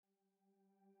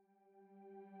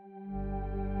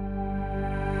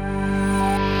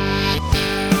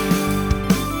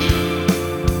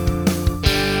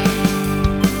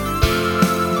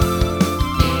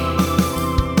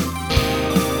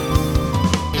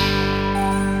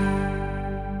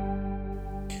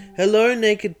Hello,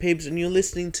 Naked Peeps, and you're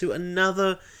listening to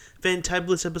another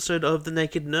fantabulous episode of The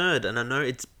Naked Nerd, and I know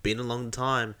it's been a long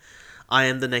time. I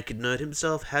am the Naked Nerd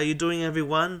himself. How you doing,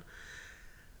 everyone?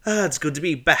 It's good to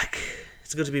be back.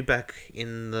 It's good to be back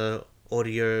in the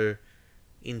audio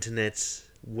internet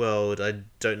world. I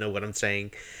don't know what I'm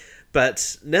saying.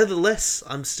 But nevertheless,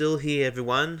 I'm still here,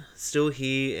 everyone. Still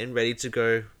here and ready to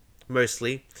go,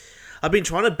 mostly. I've been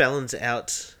trying to balance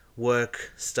out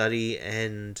work, study,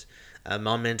 and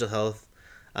my mental health.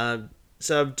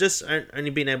 So I've just only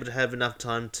been able to have enough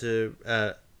time to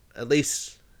at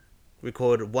least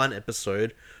record one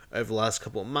episode over the last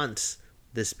couple of months,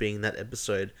 this being that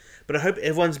episode. But I hope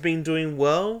everyone's been doing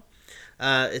well.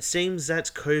 It seems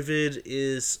that COVID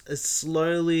is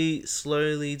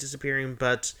slowly disappearing,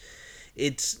 but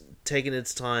it's taken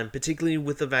its time, particularly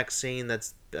with the vaccine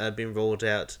that's been rolled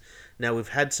out. Now, we've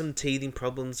had some teething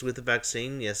problems with the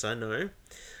vaccine, yes, I know.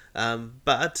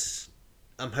 But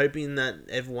I'm hoping that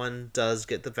everyone does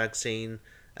get the vaccine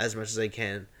as much as they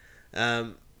can.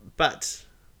 But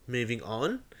moving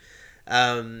on.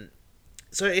 Um,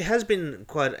 so it has been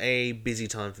quite a busy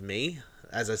time for me.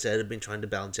 As I said, I've been trying to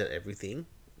balance out everything.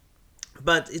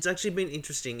 But it's actually been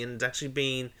interesting, and it's actually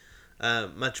been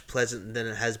much pleasant than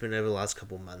it has been over the last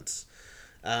couple of months.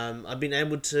 I've been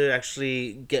able to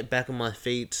actually get back on my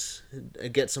feet,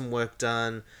 get some work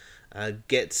done,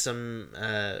 get some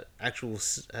actual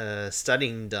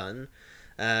studying done.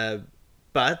 Uh,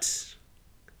 but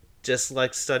just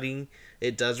like studying,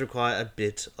 it does require a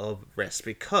bit of rest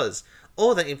because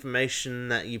all that information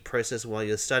that you process while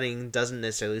you're studying doesn't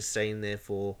necessarily stay in there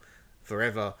for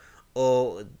forever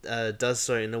or does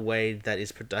so in a way that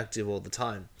is productive all the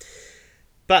time.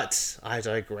 But I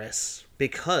digress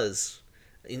because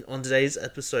on today's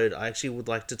episode, I actually would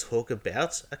like to talk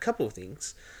about a couple of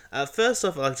things. First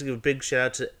off, I'd like to give a big shout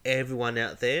out to everyone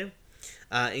out there,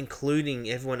 including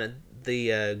everyone at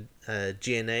the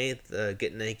GNA, the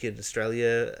Get Naked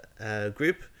Australia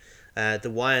group, the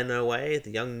YNOA,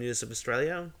 the Young Nudist of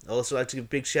Australia. I'd also like to give a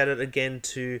big shout out again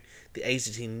to the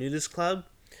ACT Nudist Club.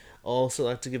 I'd also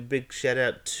like to give a big shout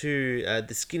out to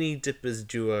the Skinny Dippers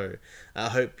duo. I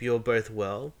hope you're both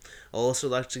well. I'd also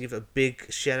like to give a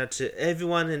big shout out to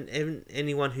everyone and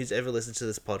anyone who's ever listened to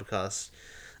this podcast.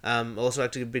 I'd also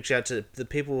like to give a big shout out to the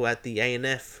people at the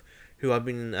ANF who I've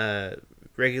been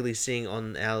regularly seeing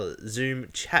on our Zoom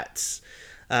chats,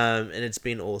 and it's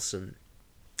been awesome.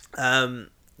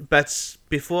 But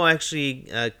before I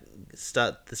actually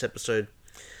start this episode,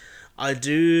 I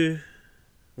do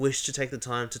wish to take the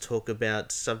time to talk about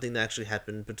something that actually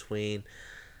happened between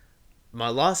my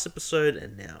last episode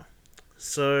and now.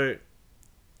 So,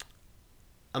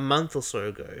 a month or so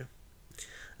ago,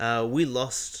 we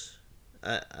lost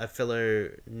a fellow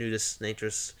nudist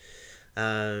naturist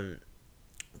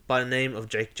by the name of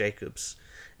Jake Jacobs.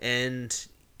 And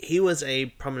he was a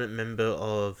prominent member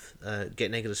of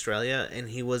Get Naked Australia, and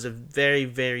he was a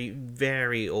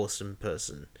very awesome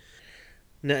person.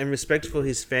 Now, in respect for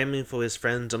his family and for his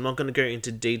friends, I'm not going to go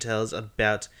into details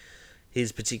about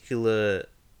his particular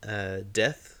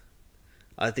death.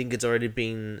 I think it's already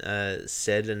been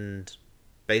said, and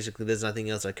basically there's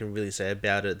nothing else I can really say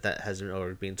about it that hasn't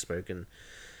already been spoken.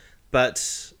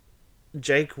 But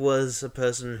Jake was a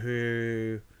person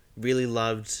who really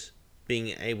loved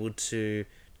being able to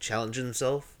challenge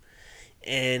himself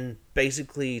and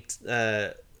basically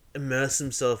immerse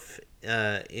himself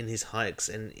in his hikes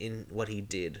and in what he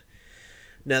did.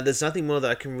 Now, there's nothing more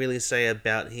that I can really say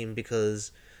about him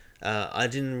because I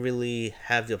didn't really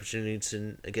have the opportunity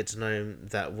to get to know him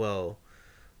that well.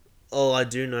 All I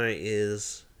do know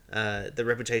is the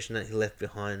reputation that he left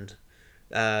behind,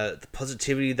 the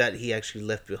positivity that he actually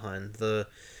left behind, the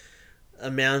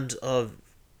amount of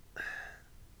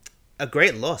a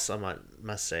great loss.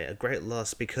 Must say a great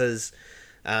loss because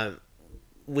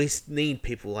we need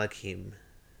people like him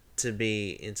to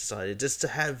be in society, just to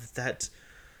have that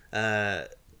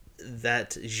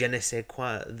that je ne sais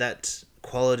quoi, that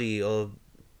quality of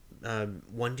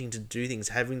wanting to do things,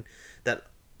 having that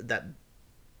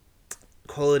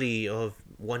quality of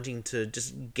wanting to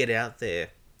just get out there.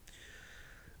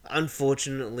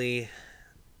 Unfortunately,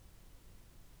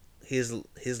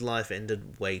 his life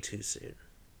ended way too soon,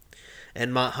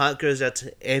 and my heart goes out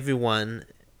to everyone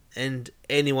and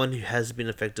anyone who has been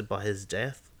affected by his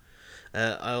death.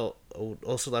 I would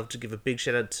also love to give a big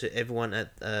shout out to everyone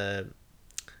at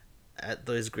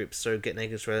those groups, so Get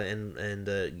Naked Australia and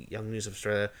Young News of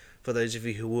Australia, for those of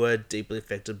you who were deeply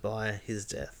affected by his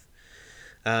death.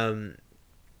 And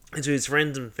to his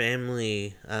friends and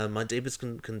family, my deepest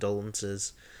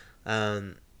condolences.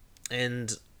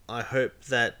 And I hope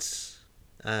that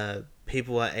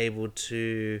people are able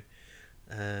to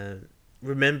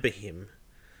remember him.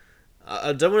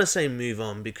 I don't want to say move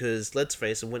on, because let's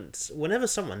face it, whenever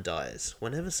someone dies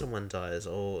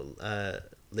or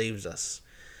leaves us,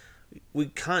 we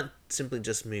can't simply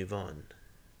just move on.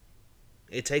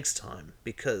 It takes time,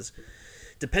 because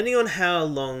depending on how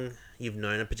long you've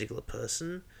known a particular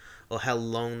person, or how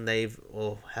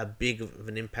big of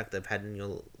an impact they've had in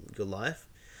your life,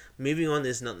 moving on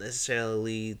is not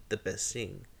necessarily the best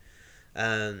thing.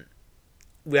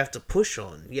 We have to push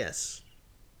on, yes,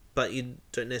 but you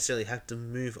don't necessarily have to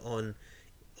move on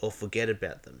or forget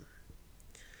about them.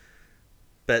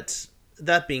 But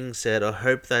that being said, I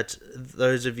hope that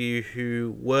those of you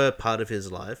who were part of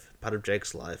his life, part of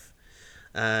Jake's life,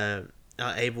 are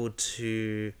able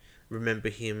to remember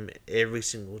him every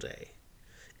single day,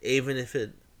 even if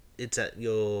it's at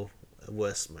your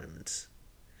worst moments,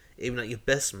 even at your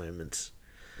best moments.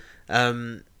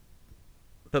 But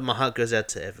my heart goes out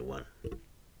to everyone.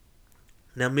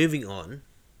 Now, moving on,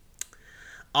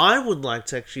 I would like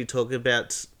to actually talk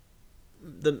about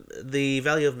the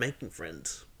value of making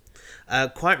friends.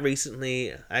 Quite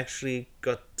recently, I actually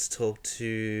got to talk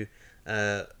to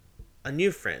a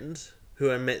new friend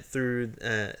who I met through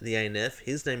the ANF.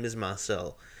 His name is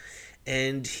Marcel,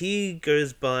 and he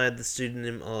goes by the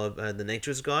pseudonym of the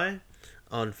Naturist Guy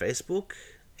on Facebook,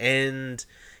 and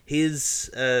his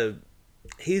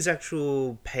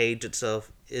actual page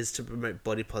itself is to promote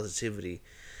body positivity.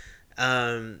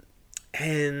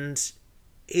 And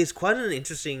he's quite an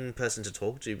interesting person to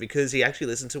talk to, because he actually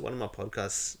listened to one of my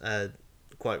podcasts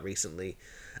quite recently.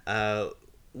 The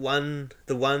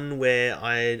one where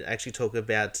I actually talk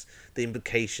about the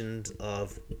implications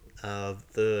of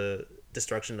the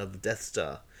destruction of the Death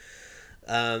Star.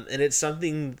 And it's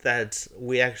something that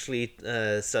we actually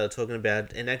started talking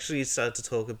about, and actually started to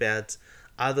talk about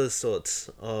other sorts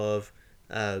of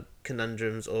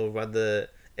conundrums, or rather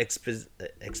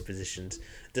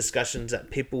discussions that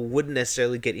people wouldn't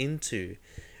necessarily get into.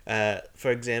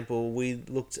 For example, we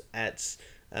looked at,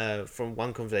 from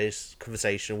one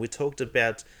conversation, we talked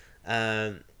about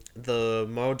the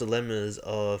moral dilemmas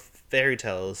of fairy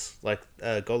tales, like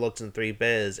Goldilocks and Three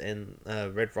Bears and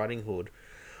Red Riding Hood.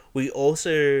 We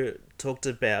also talked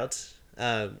about,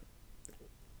 and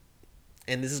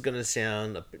this is going to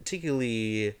sound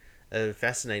particularly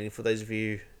fascinating for those of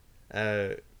you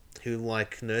who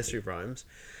like nursery rhymes.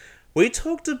 We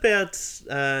talked about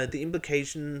the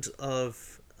implications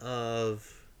of the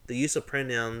use of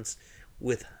pronouns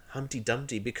with Humpty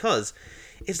Dumpty, because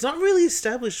it's not really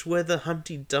established whether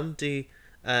Humpty Dumpty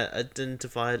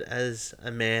identified as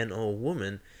a man or a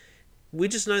woman. We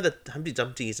just know that Humpty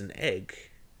Dumpty is an egg.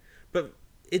 But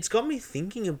it's got me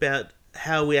thinking about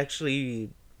how we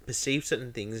actually perceive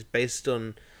certain things based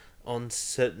on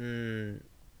certain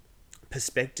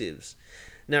perspectives.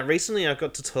 Now, recently I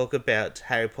got to talk about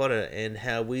Harry Potter and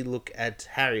how we look at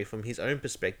Harry from his own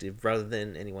perspective rather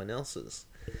than anyone else's.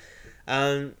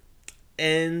 And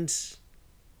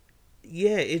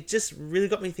yeah, it just really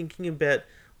got me thinking about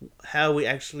how we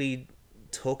actually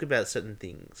talk about certain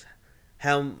things.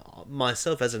 How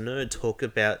myself as a nerd talk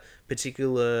about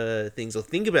particular things, or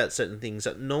think about certain things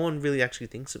that no one really actually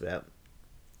thinks about.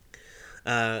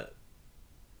 And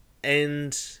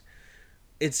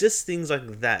it's just things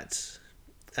like that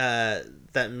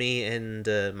that me and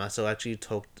Marcel actually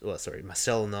talked. Well, sorry,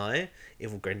 Marcel and I,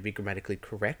 if we're going to be grammatically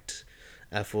correct,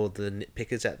 for the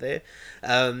nitpickers out there,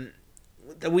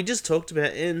 that we just talked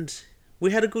about, and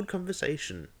we had a good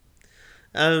conversation.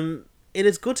 And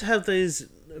it's good to have those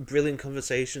brilliant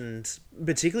conversations,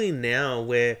 particularly now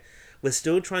where we're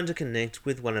still trying to connect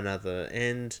with one another,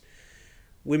 and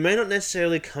we may not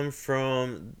necessarily come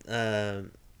from the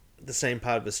same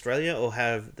part of Australia or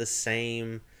have the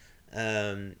same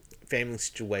family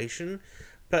situation,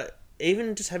 but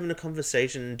even just having a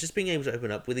conversation, just being able to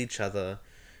open up with each other,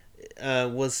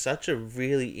 was such a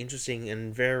really interesting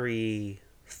and very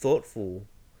thoughtful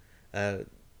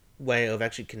way of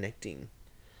actually connecting.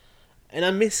 And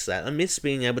I miss that. I miss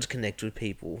being able to connect with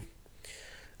people.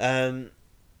 And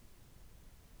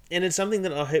it's something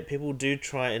that I hope people do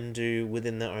try and do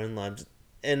within their own lives.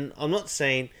 And I'm not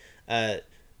saying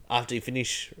after you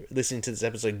finish listening to this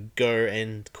episode, go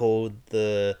and call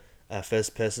the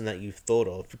first person that you've thought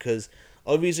of, because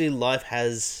obviously life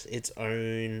has its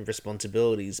own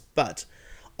responsibilities. But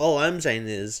all I'm saying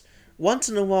is, once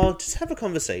in a while, just have a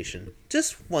conversation.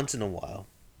 Just once in a while.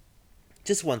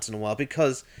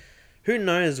 Because who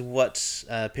knows what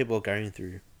people are going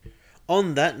through.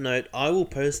 On that note, I will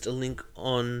post a link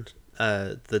on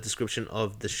the description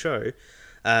of the show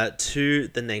to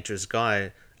the Naturist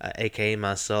Guy, aka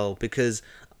Marcel, because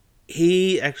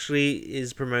he actually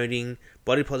is promoting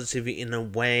body positivity in a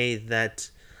way that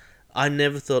I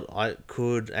never thought I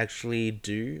could actually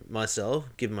do myself,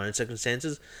 given my own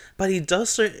circumstances. But he does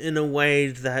so in a way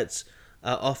that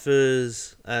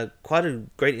offers quite a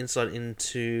great insight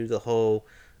into the whole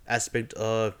aspect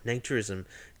of naturism.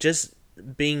 Just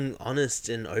being honest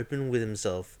and open with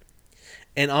himself.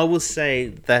 And I will say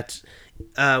that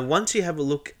once you have a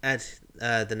look at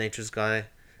the Naturist Guy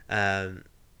um,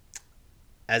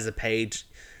 as a page,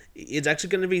 it's actually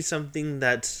going to be something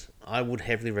that I would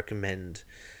heavily recommend.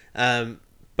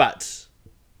 But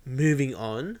moving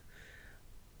on,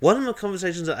 one of the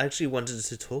conversations I actually wanted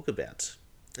to talk about,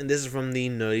 and this is from the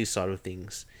nerdy side of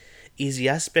things, is the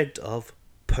aspect of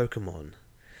Pokemon.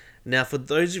 Now, for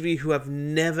those of you who have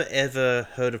never ever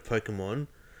heard of Pokemon,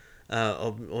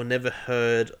 or never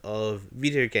heard of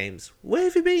video games, where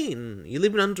have you been? You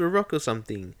living under a rock or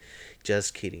something?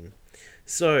 Just kidding.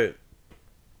 So,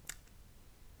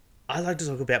 I like to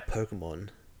talk about Pokemon.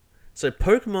 So,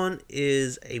 Pokemon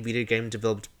is a video game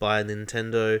developed by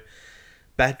Nintendo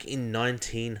back in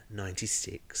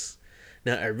 1996.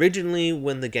 Now, originally,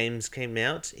 when the games came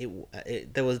out,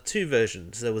 there were two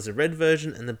versions. There was a red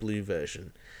version and the blue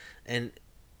version, and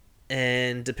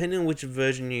depending on which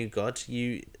version you got,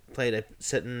 you played a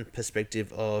certain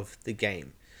perspective of the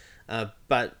game,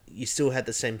 but you still had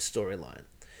the same storyline,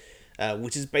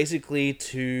 which is basically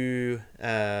to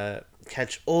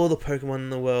catch all the Pokemon in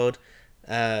the world,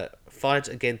 fight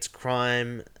against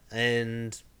crime,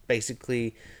 and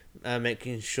basically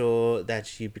making sure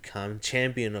that you become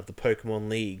champion of the Pokemon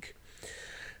League.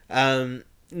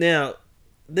 Now,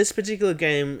 this particular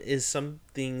game is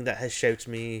something that has shaped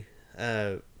me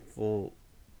for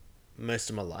most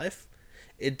of my life.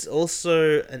 It's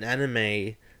also an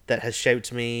anime that has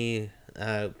shaped me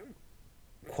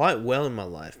quite well in my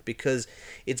life, because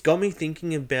it's got me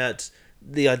thinking about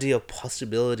the idea of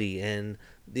possibility and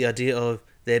the idea of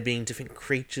there being different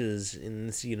creatures in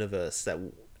this universe that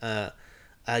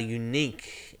are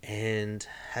unique and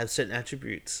have certain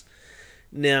attributes.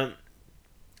 Now,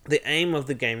 the aim of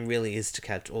the game really is to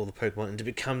catch all the Pokemon and to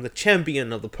become the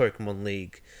champion of the Pokemon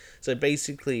League. So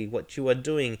basically, what you are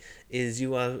doing is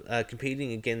you are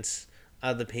competing against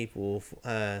other people,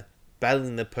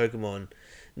 battling the Pokemon.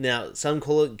 Now, some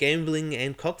call it gambling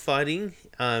and cockfighting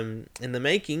in the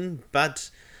making, but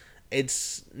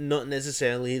it's not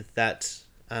necessarily that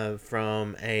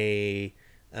from a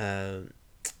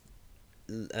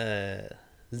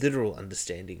literal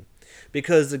understanding,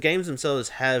 because the games themselves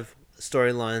have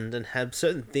storylines and have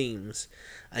certain themes,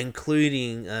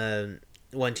 including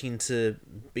wanting to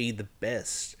be the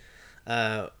best,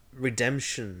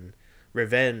 redemption,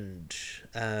 revenge,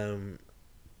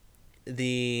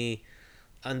 the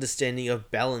understanding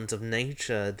of balance of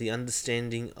nature, the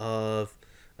understanding of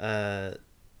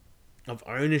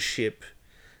ownership,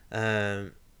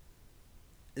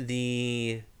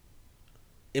 the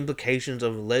implications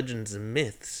of legends and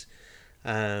myths.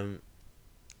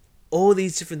 All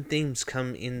these different themes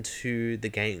come into the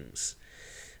games.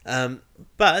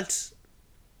 But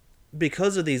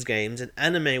because of these games, an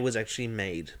anime was actually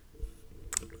made.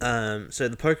 So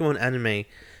the Pokemon anime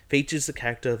features the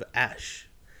character of Ash.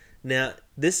 Now,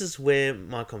 this is where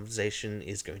my conversation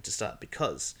is going to start,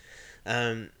 because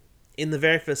in the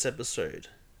very first episode,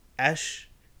 Ash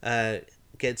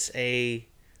gets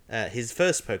his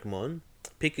first Pokemon,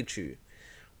 Pikachu,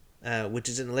 which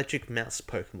is an electric mouse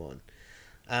Pokemon.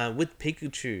 With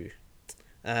Pikachu,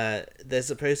 they're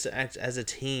supposed to act as a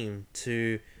team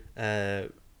to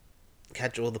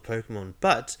catch all the Pokemon,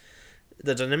 but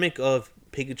the dynamic of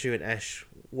Pikachu and Ash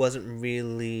wasn't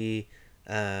really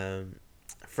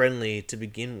friendly to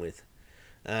begin with,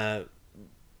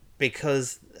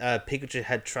 because Pikachu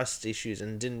had trust issues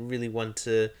and didn't really want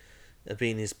to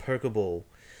be in his Pokeball.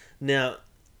 Now,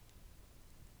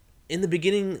 in the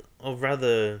beginning, or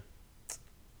rather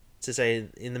to say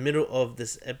in the middle of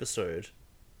this episode,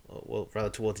 or well, rather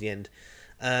towards the end,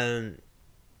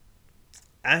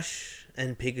 Ash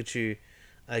and Pikachu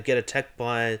get attacked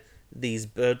by these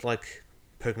bird-like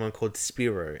Pokemon called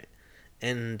Spearow,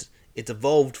 and its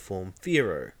evolved form,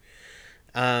 Fearow.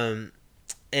 And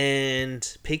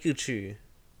Pikachu,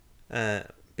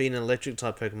 being an electric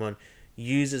type Pokemon,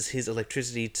 uses his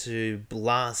electricity to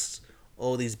blast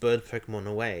all these bird Pokemon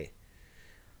away.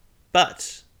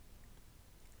 But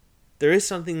there is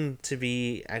something to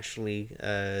be actually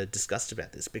discussed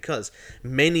about this, because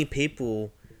many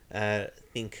people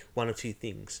think one of two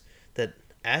things: that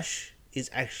Ash is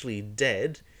actually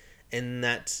dead, and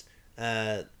that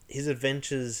his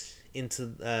adventures into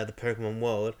the Pokemon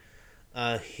world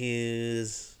are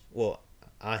his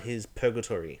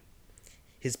purgatory.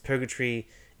 His purgatory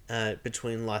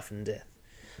between life and death.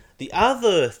 The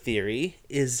other theory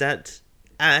is that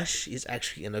Ash is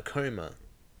actually in a coma,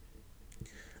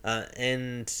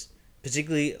 and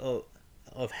particularly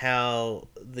of how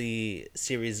the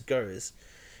series goes,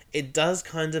 it does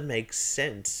kind of make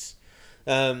sense.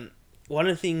 One of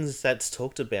the things that's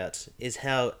talked about is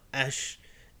how Ash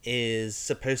is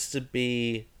supposed to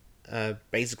be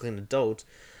basically an adult,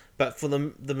 but for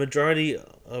the majority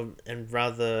of, and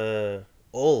rather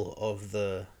all of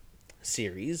the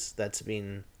series that's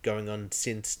been going on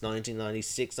since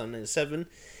 1996, 1997,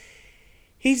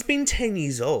 he's been 10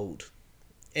 years old.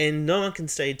 And no one can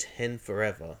stay 10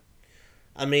 forever.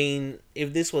 I mean,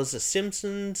 if this was The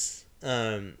Simpsons,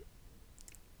 in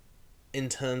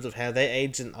terms of how they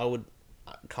age, then I would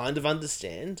kind of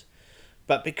understand.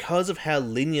 But because of how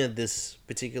linear this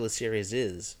particular series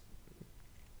is,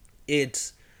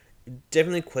 it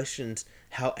definitely questions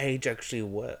how age actually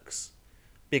works.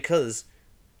 Because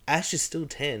Ash is still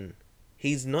 10.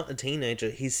 He's not a teenager,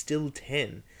 he's still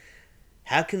 10.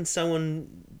 How can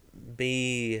someone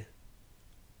be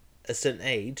a certain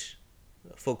age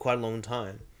for quite a long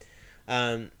time?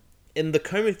 And the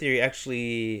coma theory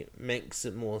actually makes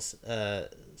it more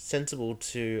sensible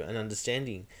to an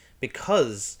understanding,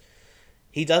 because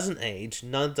he doesn't age,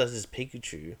 neither does his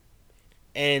Pikachu,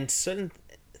 and certain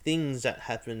things that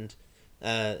happened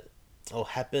or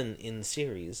happen in the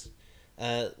series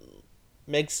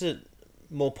makes it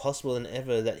more possible than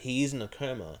ever that he is in a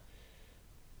coma.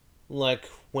 Like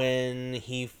when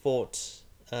he fought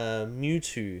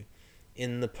Mewtwo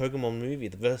in the Pokemon movie,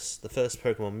 the first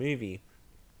Pokemon movie.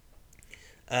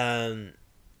 For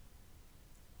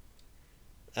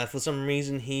some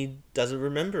reason, he doesn't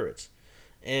remember it,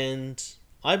 and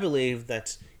I believe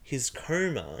that his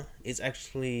coma is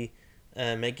actually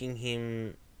making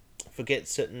him forget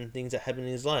certain things that happen in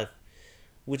his life,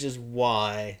 which is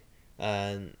why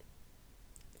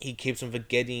he keeps on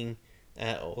forgetting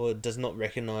or does not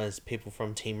recognize people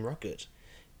from Team Rocket.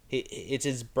 It's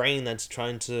his brain that's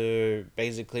trying to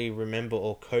basically remember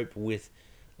or cope with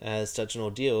such an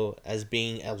ordeal as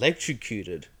being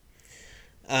electrocuted.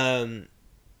 But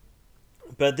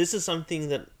this is something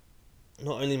that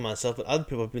not only myself but other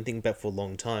people have been thinking about for a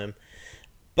long time.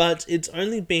 But it's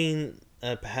only been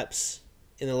perhaps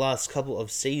in the last couple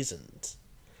of seasons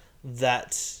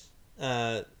that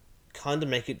kind of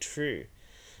make it true.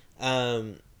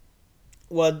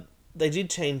 Well, they did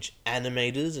change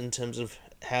animators in terms of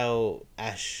how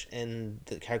Ash and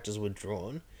the characters were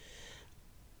drawn.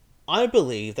 I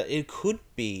believe that it could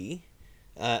be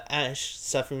Ash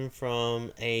suffering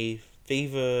from a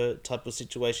fever type of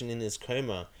situation in his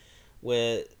coma,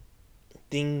 where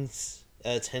things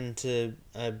tend to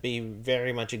be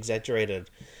very much exaggerated,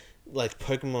 like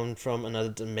Pokemon from another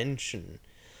dimension,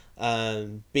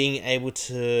 being able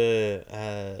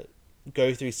to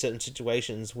go through certain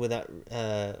situations without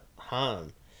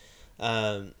harm,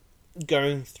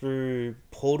 going through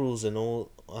portals and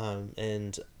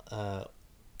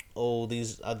all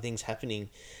these other things happening.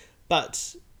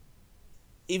 But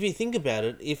if you think about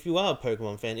it, if you are a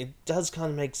Pokemon fan, it does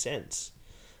kind of make sense.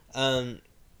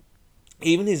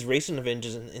 Even his recent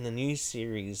adventures in the new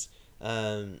series,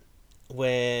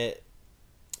 where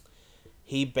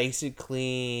he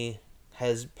basically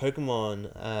has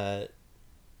Pokemon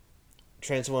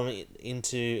transforming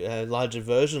into larger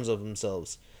versions of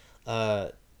themselves,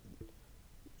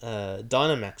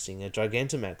 Dynamaxing,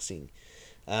 Gigantamaxing.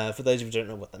 For those of you who don't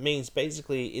know what that means,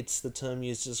 basically it's the term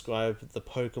used to describe the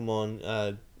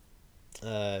Pokemon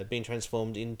being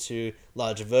transformed into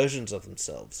larger versions of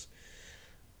themselves.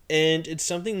 And it's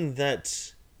something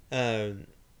that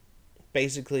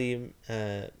basically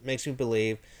makes me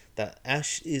believe that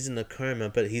Ash is in a coma,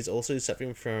 but he's also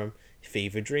suffering from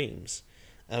fever dreams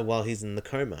while he's in the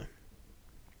coma.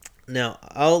 Now,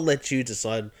 I'll let you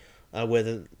decide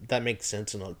whether that makes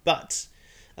sense or not. But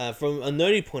from a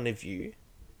nerdy point of view,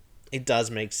 it does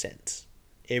make sense.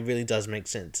 It really does make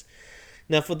sense.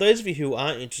 Now, for those of you who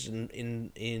are interested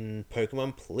in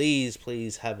Pokemon,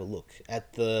 please have a look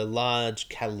at the large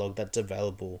catalog that's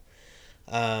available,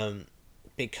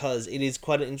 because it is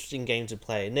quite an interesting game to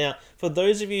play. Now, for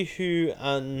those of you who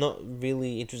are not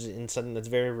really interested in something that's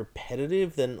very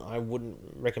repetitive, then I wouldn't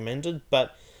recommend it.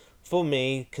 But for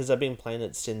me, because I've been playing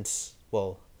it since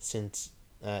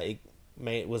it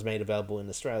was made available in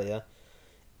Australia,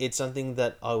 it's something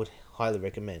that I would highly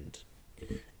recommend.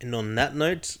 And on that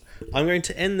note, I'm going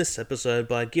to end this episode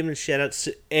by giving shout outs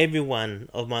to every one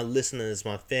of my listeners,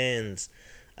 my fans,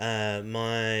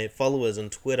 my followers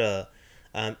on Twitter,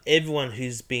 everyone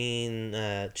who's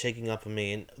been checking up on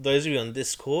me, and those of you on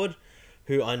Discord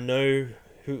who I know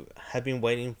who have been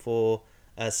waiting for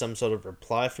some sort of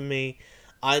reply from me.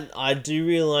 I do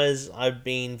realize I've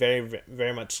been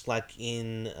very much slack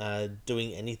in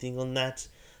doing anything on that,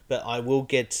 but I will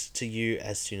get to you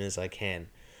as soon as I can.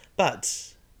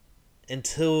 But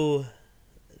until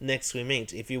next we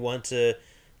meet, if you want to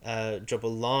drop a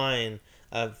line,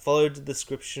 follow the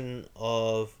description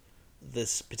of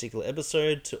this particular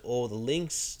episode to all the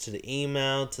links, to the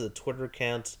email, to the Twitter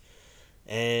account,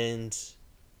 and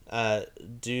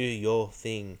do your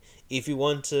thing. If you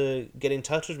want to get in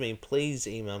touch with me, please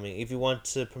email me. If you want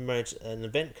to promote an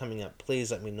event coming up,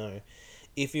 please let me know.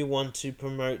 If you want to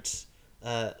promote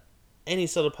any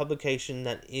sort of publication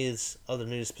that is of the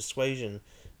nudist persuasion,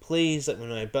 please let me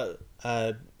know. But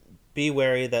be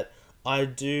wary that I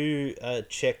do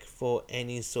check for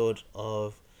any sort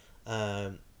of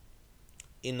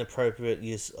inappropriate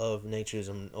use of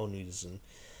naturism or nudism.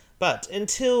 But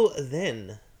until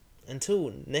then,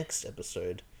 until next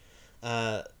episode,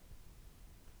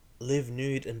 live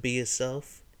nude and be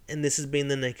yourself. And this has been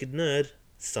The Naked Nerd,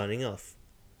 signing off.